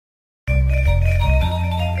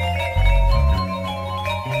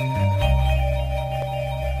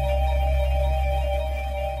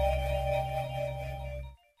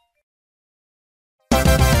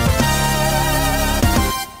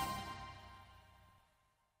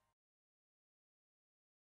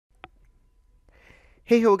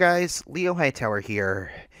Hey ho guys, LeoHightower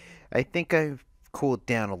here. I think I've cooled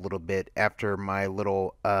down a little bit after my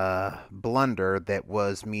little blunder that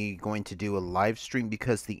was me going to do a live stream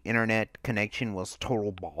because the internet connection was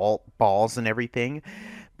total balls and everything.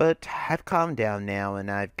 But I've calmed down now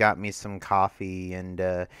and I've got me some coffee and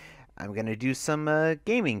I'm gonna do some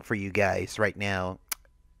gaming for you guys right now.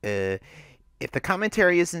 Uh, if the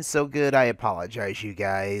commentary isn't so good, I apologize, you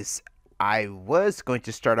guys. I was going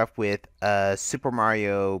to start off with Super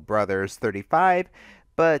Mario Brothers 35,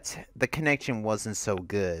 but the connection wasn't so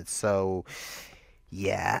good. So,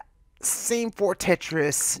 yeah, same for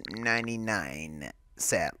Tetris 99,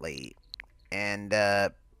 sadly. And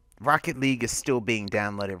Rocket League is still being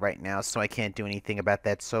downloaded right now, so I can't do anything about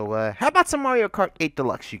that. So, how about some Mario Kart 8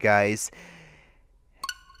 Deluxe, you guys?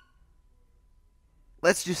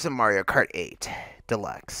 Let's do some Mario Kart 8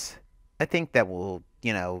 Deluxe. I think that will,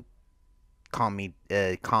 calm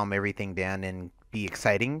everything down and be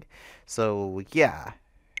exciting. So yeah,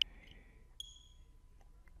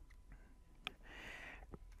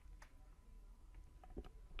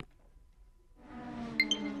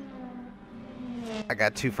 I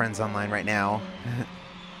got two friends online right now.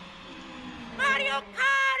 Mario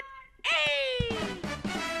Kart 8!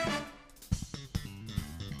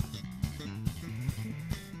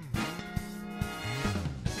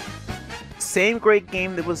 Same great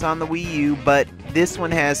game that was on the Wii U, but this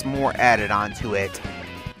one has more added onto it.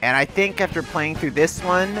 And I think after playing through this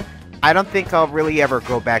one, I don't think I'll really ever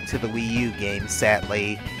go back to the Wii U game,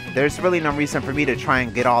 sadly. There's really no reason for me to try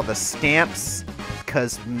and get all the stamps,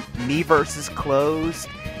 because Miiverse is closed,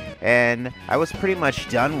 and I was pretty much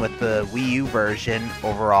done with the Wii U version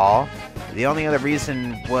overall. The only other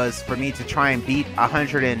reason was for me to try and beat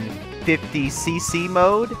 150cc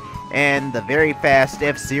mode, and the very fast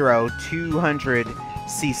F-Zero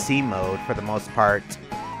 200cc mode for the most part.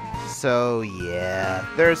 So yeah,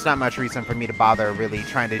 there's not much reason for me to bother really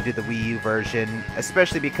trying to do the Wii U version,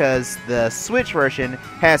 especially because the Switch version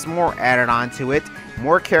has more added onto it,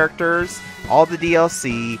 more characters, all the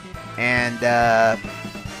DLC, and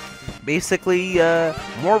basically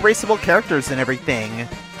more raceable characters and everything,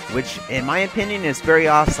 which in my opinion is very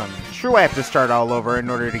awesome. True, I have to start all over in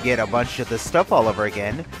order to get a bunch of the stuff all over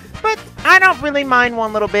again, but I don't really mind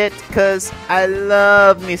one little bit, because I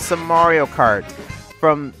love me some Mario Kart.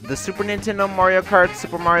 From the Super Nintendo Mario Kart,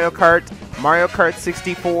 Super Mario Kart, Mario Kart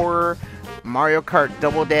 64, Mario Kart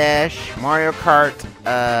Double Dash, Mario Kart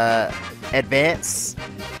Advance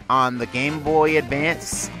on the Game Boy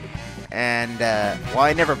Advance, and well,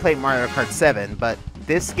 I never played Mario Kart 7, but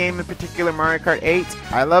this game in particular, Mario Kart 8,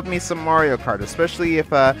 I love me some Mario Kart, especially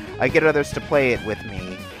if I get others to play it with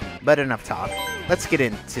me. But enough talk. Let's get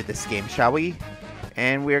into this game, shall we?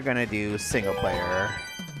 And we're gonna do single player.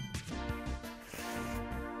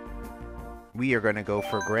 We are gonna go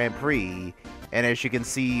for Grand Prix, and as you can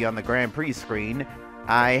see on the Grand Prix screen,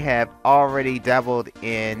 I have already dabbled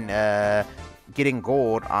in getting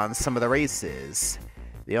gold on some of the races.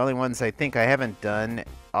 The only ones I think I haven't done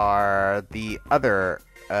are the other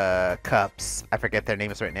cups. I forget their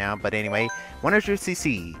names right now, but anyway,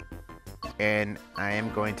 100cc. And I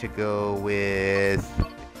am going to go with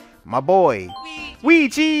my boy,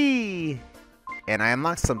 Ouija! And I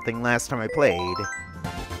unlocked something last time I played.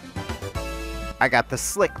 I got the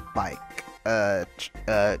slick bike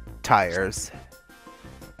tires.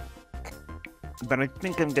 But I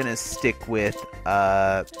think I'm gonna stick with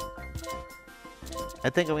the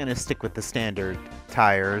standard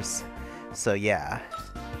tires. So yeah.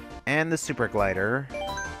 And the super glider.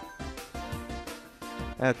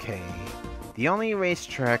 Okay. The only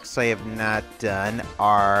racetracks I have not done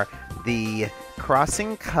are the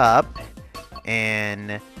Crossing Cup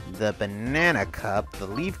and the Banana Cup, the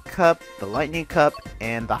Leaf Cup, the Lightning Cup,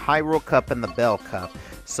 and the Hyrule Cup and the Bell Cup.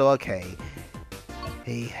 So okay.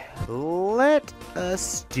 Hey, let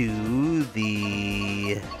us do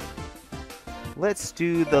the... Let's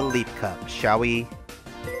do the Leaf Cup, shall we?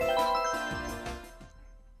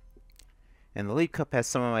 And the Leaf Cup has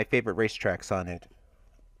some of my favorite racetracks on it.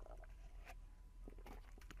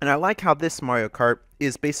 And I like how this Mario Kart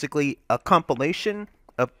is basically a compilation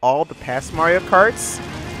of all the past Mario Karts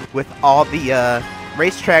with all the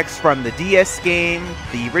racetracks from the DS game,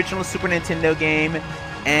 the original Super Nintendo game,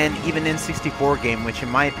 and even N64 game, which in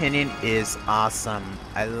my opinion is awesome.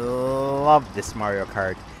 I love this Mario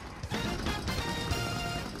Kart.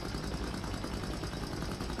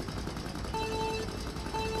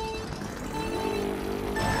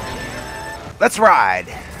 Let's ride!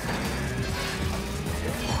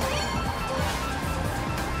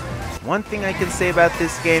 One thing I can say about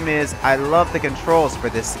this game is I love the controls for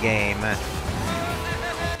this game.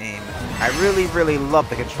 Aim. I really love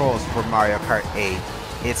the controls for Mario Kart 8.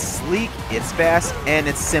 It's sleek, it's fast, and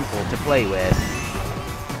it's simple to play with.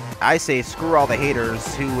 I say screw all the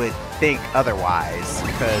haters who would think otherwise,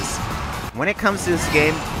 because when it comes to this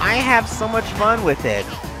game, I have so much fun with it.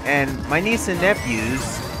 And my niece and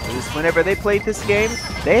nephews, whenever they played this game,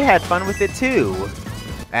 they had fun with it too.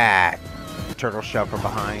 Ah, turtle shell from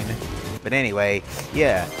behind. But anyway,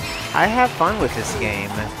 yeah, I have fun with this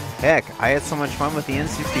game. Heck, I had so much fun with the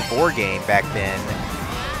N64 game back then.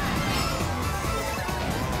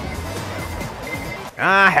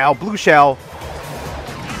 Ah, hell, blue shell.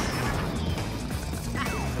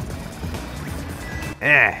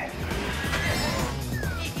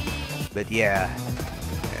 But yeah.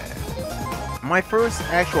 My first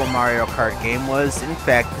actual Mario Kart game was, in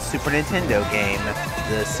fact, the Super Nintendo game,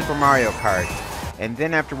 the Super Mario Kart. And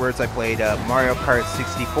then afterwards I played Mario Kart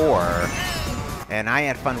 64. And I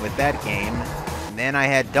had fun with that game. And then I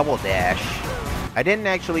had Double Dash. I didn't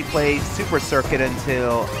actually play Super Circuit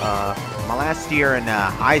until my last year in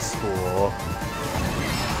high school.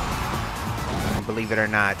 Believe it or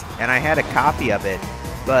not. And I had a copy of it.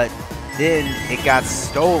 But then it got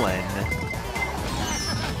stolen.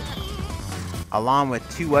 Along with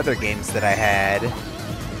 2 other games that I had.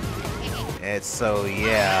 And so,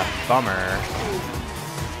 yeah, bummer.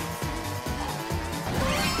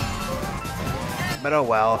 But oh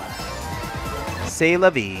well. C'est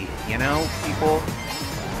la vie, you know, people?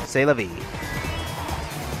 C'est la vie.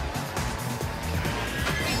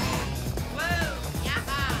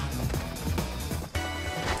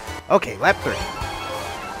 Okay, lap 3.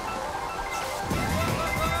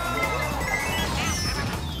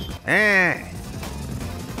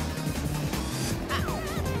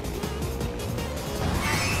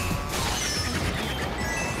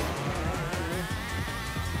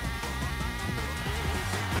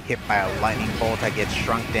 Hit by a lightning bolt, I get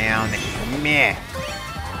shrunk down. Meh.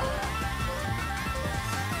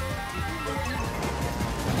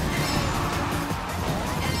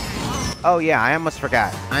 Oh yeah, I almost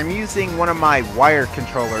forgot. I'm using one of my wired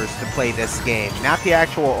controllers to play this game, not the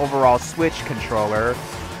actual overall Switch controller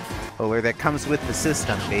that comes with the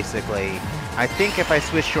system, basically. I think if I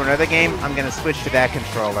switch to another game, I'm gonna switch to that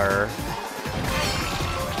controller.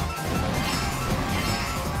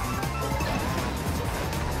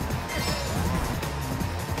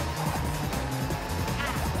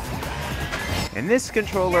 And this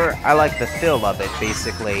controller, I like the feel of it,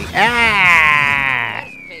 basically. Ah!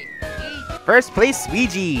 First place,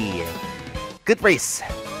 Luigi! Good race!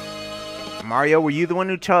 Mario, were you the one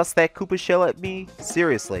who tossed that Koopa shell at me?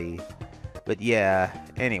 Seriously. But yeah,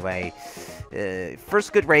 anyway.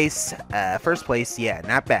 First good race, first place, yeah,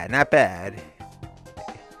 not bad, not bad.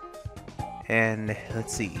 And,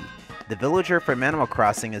 let's see. The villager from Animal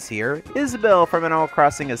Crossing is here. Isabelle from Animal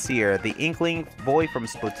Crossing is here. The Inkling boy from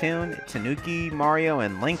Splatoon, Tanuki, Mario,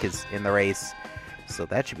 and Link is in the race. So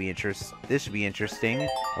that should be this should be interesting.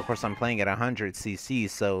 Of course, I'm playing at 100cc,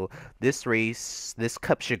 so this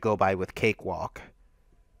cup should go by with cakewalk.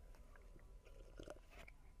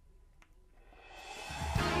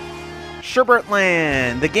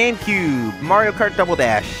 Sherbertland, the GameCube, Mario Kart Double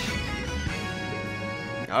Dash.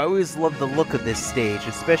 I always love the look of this stage,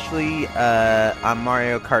 especially on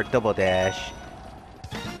Mario Kart Double Dash.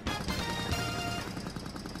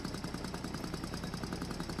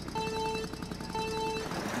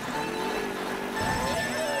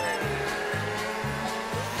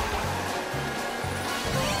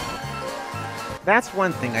 That's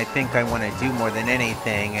one thing I think I want to do more than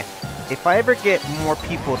anything. If I ever get more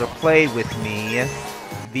people to play with me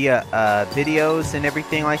via videos and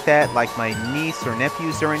everything like that, like my niece or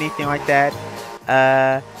nephews or anything like that,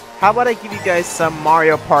 how about I give you guys some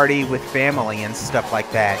Mario Party with family and stuff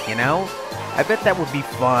like that, you know? I bet that would be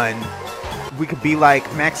fun. We could be like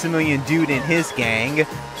Maximilian Dude and his gang,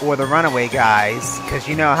 or the Runaway Guys, because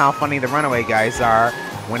you know how funny the Runaway Guys are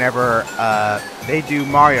whenever they do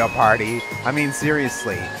Mario Party. I mean,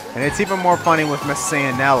 seriously. And it's even more funny with Miss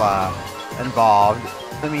Sayanella involved.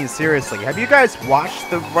 I mean, seriously. Have you guys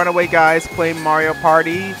watched the Runaway Guys play Mario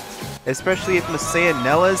Party? Especially if Miss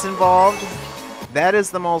Sayanella is involved? That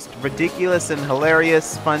is the most ridiculous and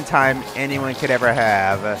hilarious fun time anyone could ever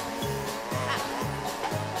have.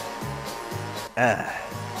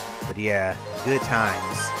 But yeah, good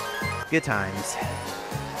times. Good times.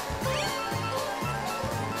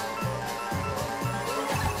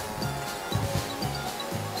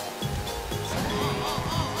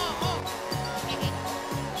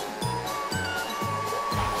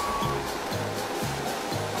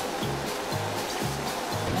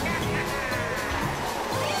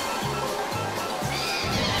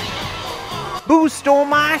 Boost on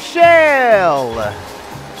my shell!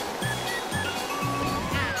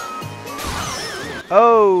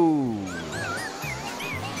 Oh!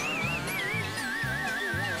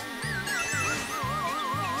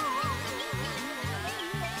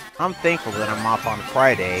 I'm thankful that I'm off on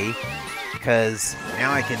Friday, because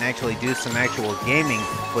now I can actually do some actual gaming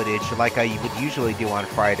footage like I would usually do on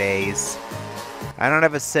Fridays. I don't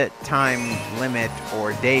have a set time limit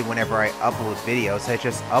or day whenever I upload videos, I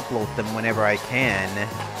just upload them whenever I can.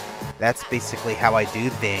 That's basically how I do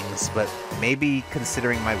things, but maybe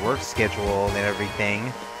considering my work schedule and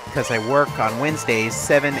everything, because I work on Wednesdays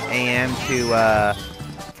 7 a.m. to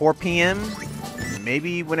 4 p.m.,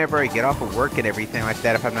 maybe whenever I get off of work and everything like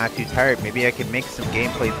that, if I'm not too tired, maybe I can make some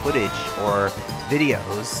gameplay footage or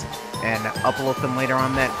videos and upload them later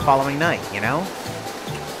on that following night, you know?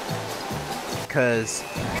 Because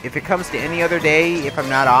if it comes to any other day, if I'm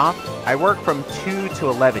not off, I work from 2 to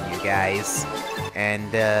 11, you guys. And,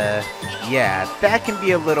 yeah, that can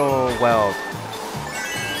be a little, well,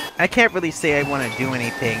 I can't really say I want to do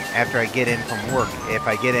anything after I get in from work if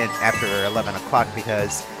I get in after 11 o'clock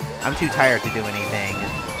because I'm too tired to do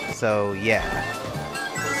anything. So, yeah.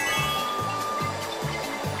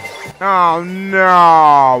 Oh,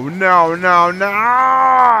 no! No, no,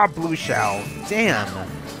 no! Blue shell. Damn.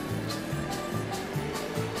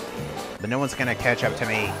 But no one's gonna catch up to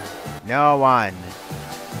me. No one.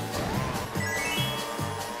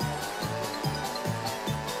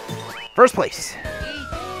 First place.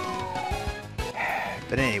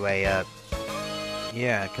 But anyway,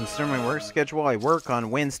 yeah, considering my work schedule, I work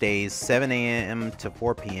on Wednesdays, 7 a.m. to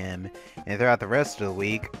 4 p.m. And throughout the rest of the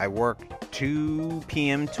week, I work 2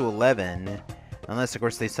 p.m. to 11. Unless, of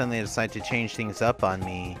course, they suddenly decide to change things up on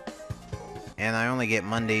me. And I only get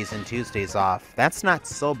Mondays and Tuesdays off. That's not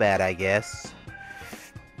so bad, I guess.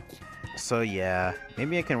 So yeah,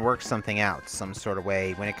 maybe I can work something out some sort of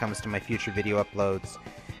way when it comes to my future video uploads.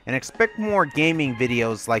 And expect more gaming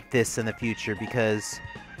videos like this in the future because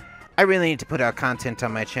I really need to put out content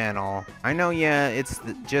on my channel. I know, yeah, it's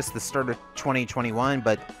just the start of 2021,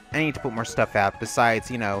 but I need to put more stuff out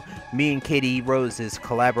besides, you know, me and Katie Rose's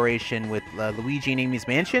collaboration with Luigi and Amy's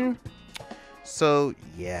Mansion. So,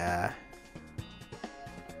 yeah.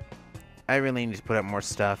 I really need to put out more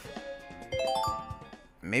stuff.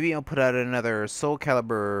 Maybe I'll put out another Soul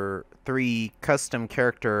Calibur 3 custom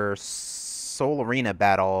character Soul Arena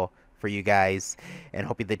battle for you guys, and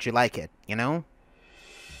hope that you like it, you know?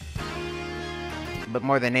 But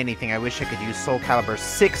more than anything, I wish I could use Soul Calibur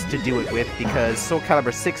 6 to do it with, because Soul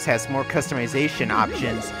Calibur 6 has more customization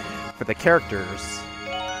options for the characters.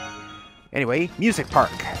 Anyway, Music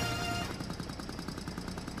Park.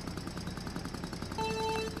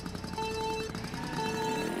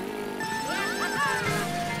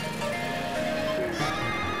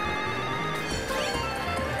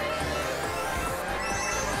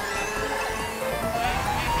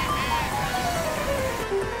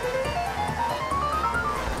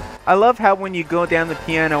 I love how when you go down the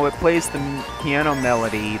piano, it plays the piano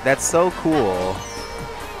melody. That's so cool.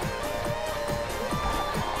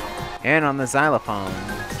 And on the xylophone.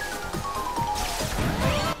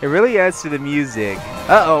 It really adds to the music.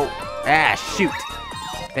 Uh-oh. Ah, shoot.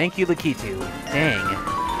 Thank you, Lakitu. Dang.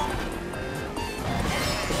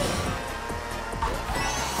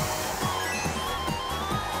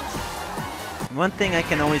 One thing I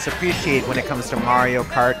can always appreciate when it comes to Mario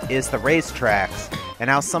Kart is the racetracks. And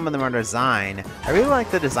how some of them are designed. I really like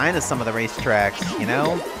the design of some of the racetracks, you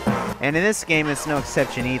know? And in this game, it's no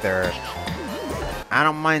exception either. I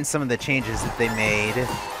don't mind some of the changes that they made,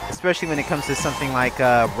 especially when it comes to something like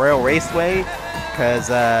Royal Raceway, because,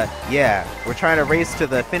 yeah, we're trying to race to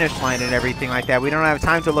the finish line and everything like that. We don't have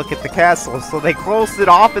time to look at the castle, so they closed it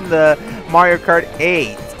off in the Mario Kart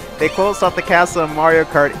 8. They closed off the castle in Mario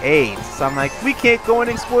Kart 8, so I'm like, we can't go and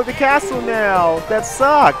explore the castle now! That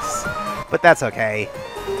sucks! But that's okay.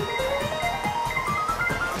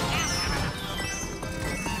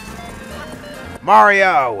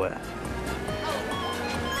 Mario!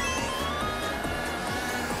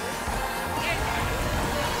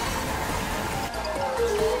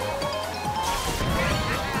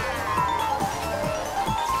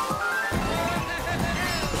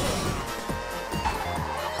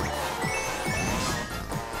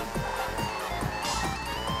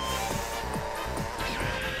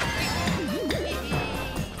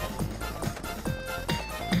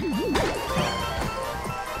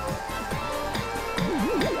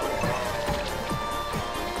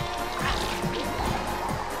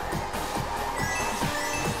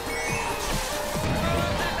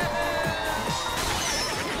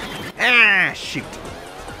 Ah, shoot.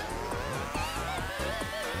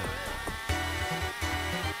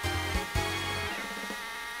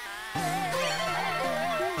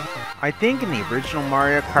 I think in the original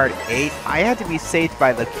Mario Kart 8, I had to be saved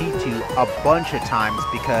by Lakitu a bunch of times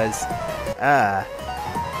because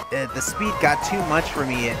the speed got too much for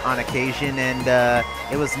me on occasion, and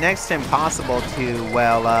it was next to impossible to,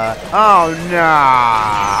 well, oh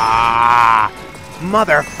no!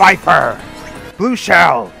 Mother Viper! Blue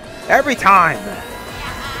Shell! Every time!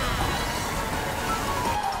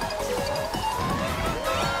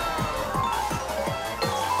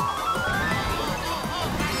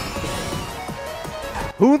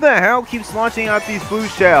 Who the hell keeps launching out these blue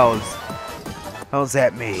shells? How's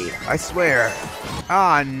that me? I swear.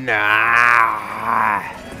 Oh, nah.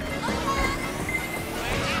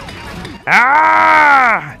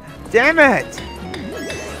 Ah! Damn it!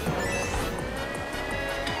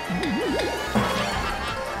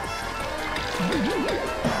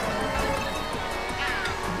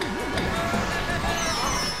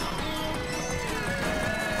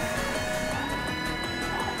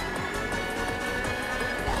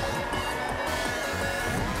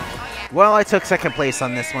 Well, I took second place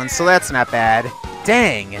on this one, so that's not bad.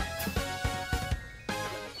 Dang!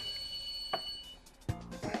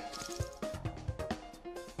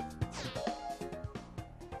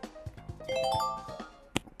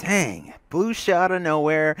 Dang. Blue shell out of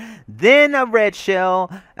nowhere, then a red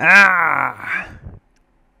shell. Ah!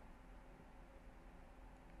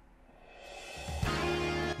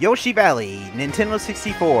 Yoshi Valley, Nintendo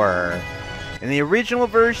 64. In the original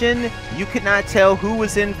version, you could not tell who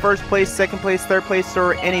was in first place, second place, third place,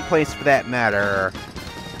 or any place for that matter.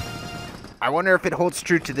 I wonder if it holds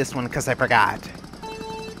true to this one, because I forgot.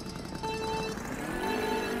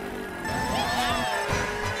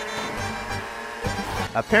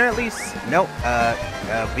 Apparently, nope,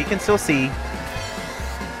 we can still see.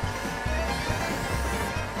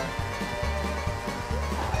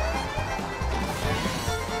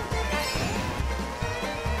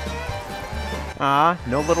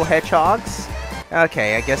 No little hedgehogs?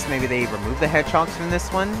 Okay, I guess maybe they removed the hedgehogs from this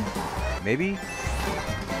one? Maybe?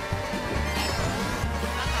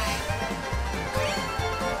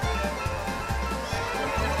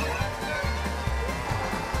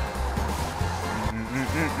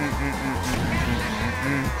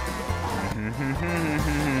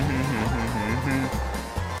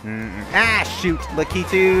 Ah, shoot,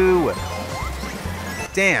 Lakitu!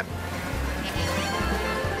 Damn.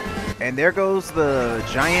 And there goes the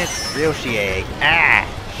giant Yoshi egg. Ah,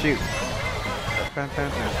 shoot.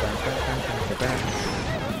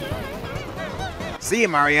 See you,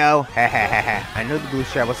 Mario. Ha ha ha ha. I knew the blue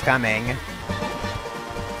shell was coming.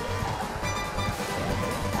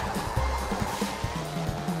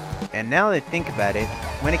 And now that I think about it,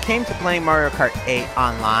 when it came to playing Mario Kart 8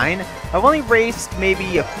 online, I've only raced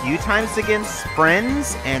maybe a few times against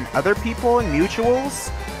friends and other people and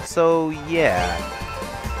mutuals. So yeah.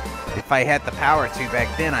 If I had the power to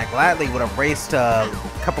back then, I gladly would have raced a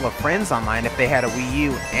couple of friends online if they had a Wii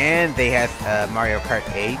U and they had Mario Kart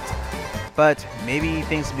 8. But maybe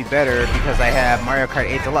things would be better because I have Mario Kart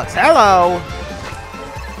 8 Deluxe. Hello!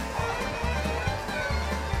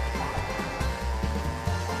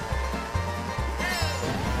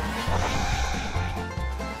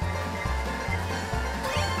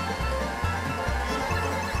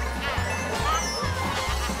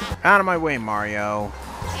 Out of my way, Mario.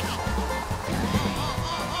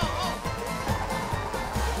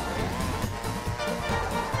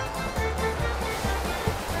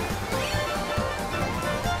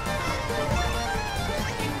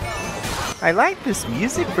 I like this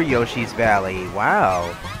music for Yoshi's Valley.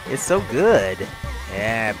 Wow, it's so good.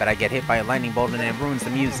 Yeah, but I get hit by a lightning bolt and it ruins the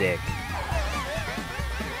music.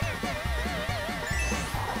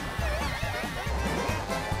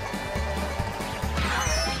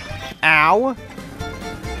 Ow!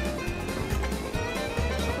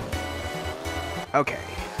 Okay,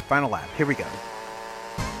 final lap. Here we go.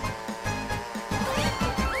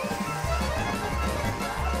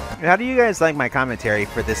 How do you guys like my commentary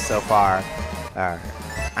for this so far?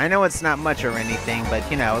 I know it's not much or anything, but,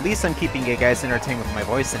 you know, at least I'm keeping you guys entertained with my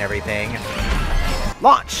voice and everything.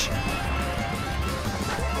 Launch!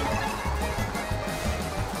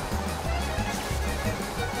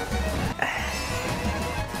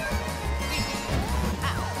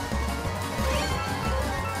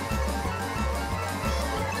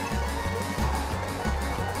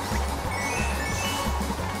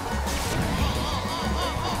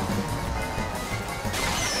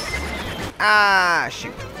 Ah,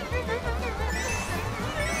 shoot.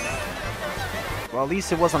 Well, at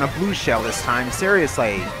least it wasn't a blue shell this time.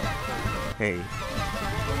 Seriously. Hey.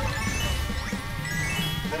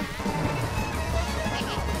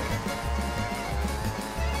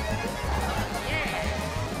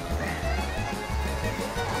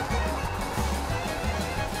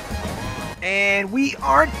 And we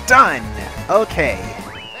are done! Okay.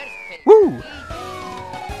 First Woo!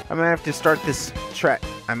 I'm gonna have to start this track.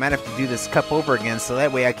 I might have to do this cup over again so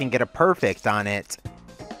that way I can get a perfect on it.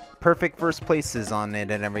 Perfect first places on it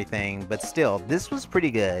and everything. But still, this was pretty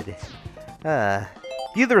good.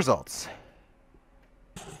 View the results.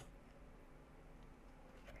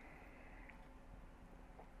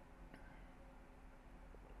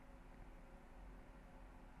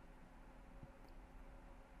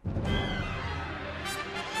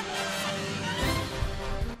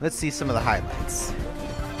 Let's see some of the highlights.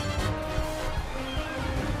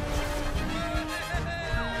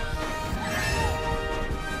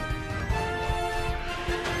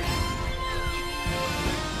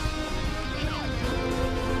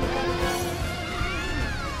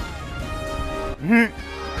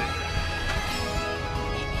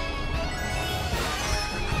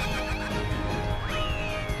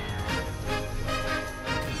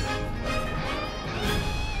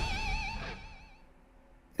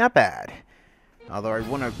 Not bad. Although I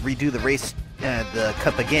want to redo the race, the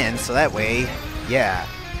cup again, so that way, yeah.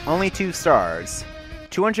 Only 2 stars.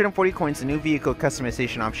 240 coins, a new vehicle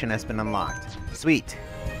customization option has been unlocked. Sweet.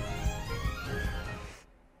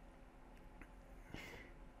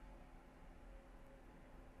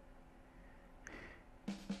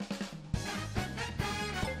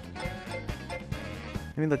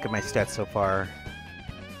 Let me look at my stats so far.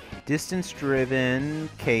 Distance driven,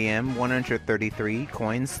 KM, 133.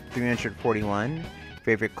 Coins, 341.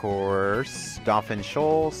 Favorite course, Dolphin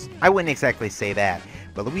Shoals. I wouldn't exactly say that,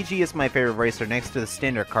 but Luigi is my favorite racer next to the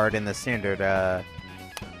standard card and the standard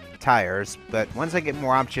tires. But once I get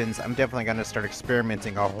more options, I'm definitely going to start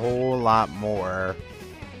experimenting a whole lot more.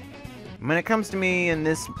 When it comes to me in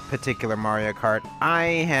this particular Mario Kart, I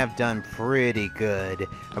have done pretty good.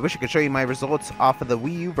 I wish I could show you my results off of the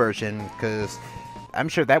Wii U version, because I'm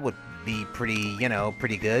sure that would be pretty,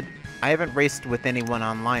 pretty good. I haven't raced with anyone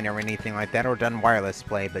online or anything like that, or done wireless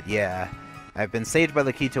play, but yeah. I've been saved by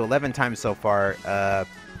LeoHightower 11 times so far,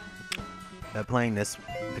 playing this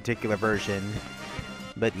particular version.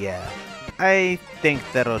 But yeah, I think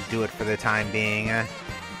that'll do it for the time being.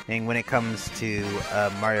 And when it comes to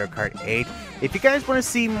Mario Kart 8. If you guys want to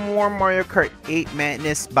see more Mario Kart 8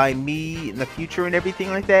 madness by me in the future and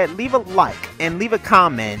everything like that, leave a like and leave a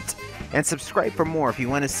comment and subscribe for more if you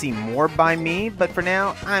want to see more by me. But for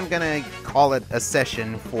now, I'm gonna call it a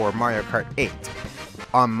session for Mario Kart 8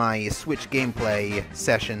 on my Switch gameplay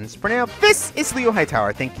sessions. For now, this is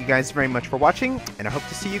LeoHightower. Thank you guys very much for watching, and I hope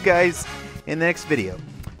to see you guys in the next video.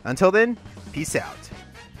 Until then, peace out.